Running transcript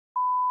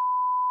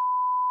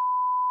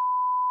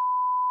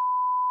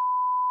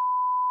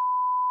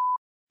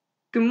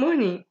Good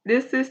morning.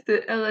 This is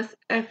the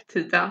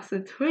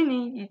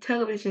LSF2020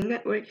 television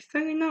network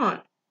signing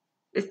on.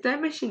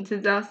 Established in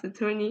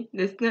 2020,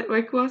 this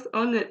network was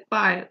owned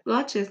by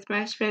largest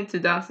Smash Fan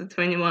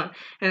 2021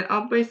 and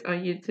operates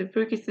on YouTube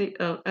frequency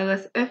of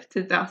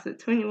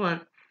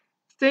LSF2021.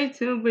 Stay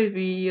tuned with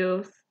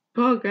videos,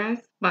 programs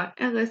by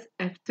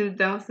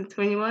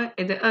LSF2021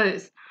 and the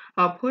others.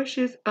 All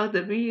portions of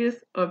the videos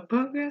or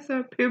programs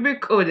are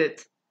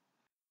pre-recorded.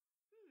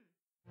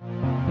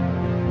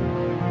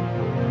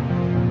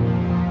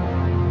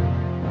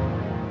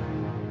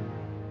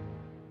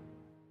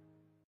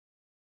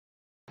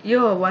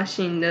 You're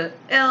watching the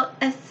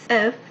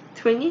LSF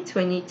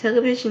 2020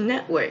 television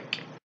network.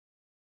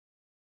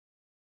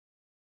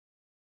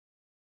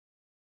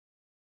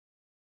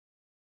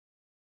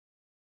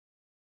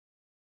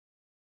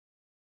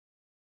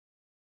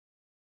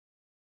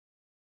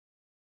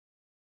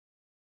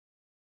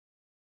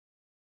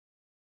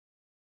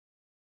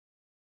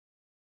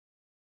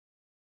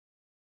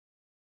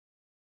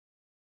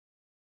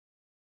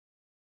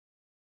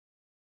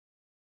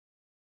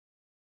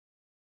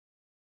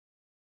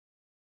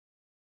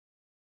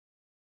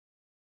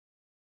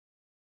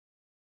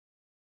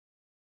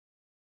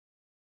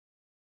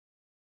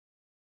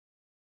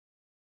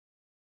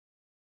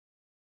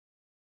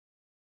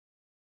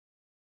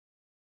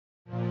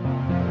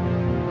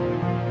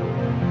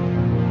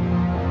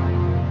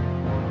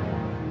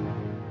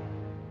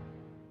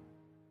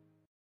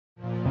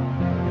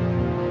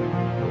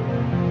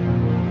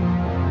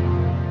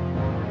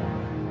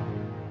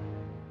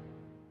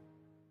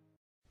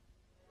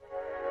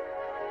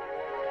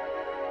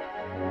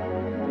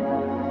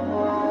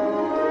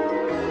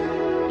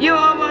 You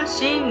are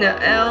watching the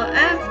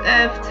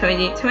LSF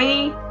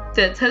 2020,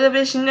 the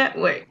television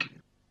network.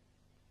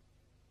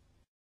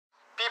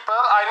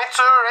 People, I need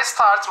to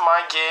restart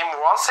my game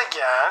once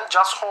again.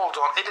 Just hold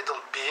on a little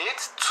bit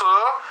to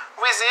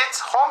visit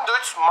Home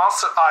Dutch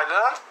Monster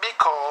Island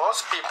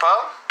because,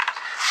 people,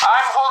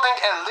 I'm holding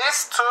a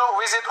list to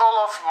visit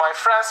all of my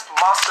friends'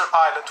 Monster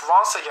Island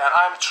once again.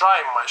 I'm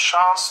trying my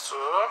chance to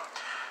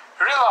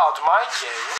reload my game.